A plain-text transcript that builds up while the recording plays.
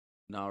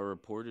Now, I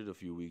reported a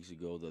few weeks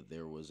ago that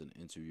there was an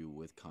interview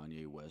with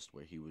Kanye West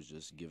where he was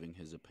just giving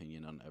his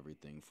opinion on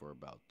everything for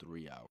about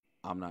 3 hours.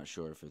 I'm not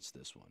sure if it's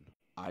this one.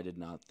 I did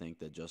not think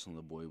that Justin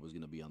Laboy was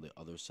going to be on the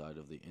other side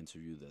of the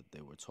interview that they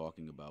were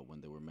talking about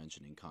when they were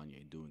mentioning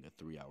Kanye doing a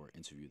 3 hour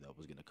interview that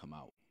was going to come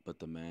out. But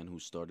the man who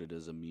started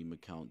as a meme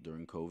account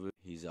during COVID,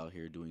 he's out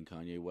here doing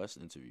Kanye West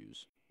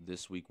interviews.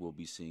 This week we'll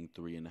be seeing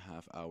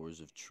 3.5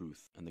 hours of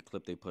truth, and the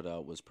clip they put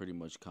out was pretty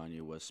much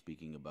Kanye West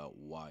speaking about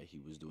why he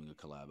was doing a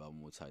collab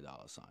album with Ty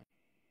Dolla $ign,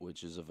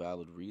 which is a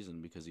valid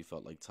reason because he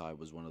felt like Ty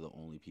was one of the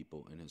only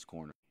people in his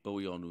corner. But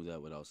we all knew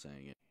that without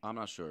saying it. I'm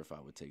not sure if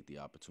I would take the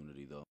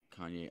opportunity though.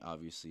 Kanye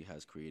obviously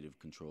has creative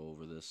control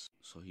over this,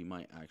 so he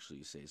might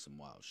actually say some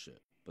wild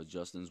shit. But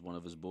Justin's one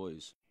of his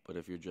boys. But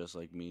if you're just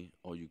like me,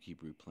 all you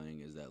keep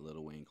replaying is that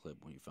Lil Wayne clip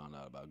when he found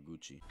out about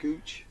Gucci.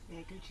 Gooch. Yeah,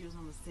 Gucci was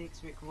on the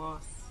 6, Rick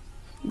Ross.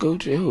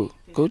 Gucci who?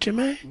 Gucci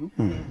Mane?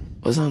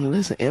 What's on the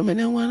list?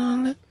 Eminem went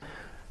on it?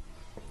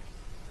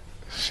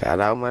 Shout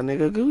out my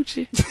nigga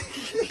Gucci.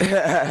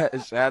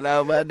 Shout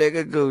out my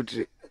nigga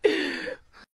Gucci.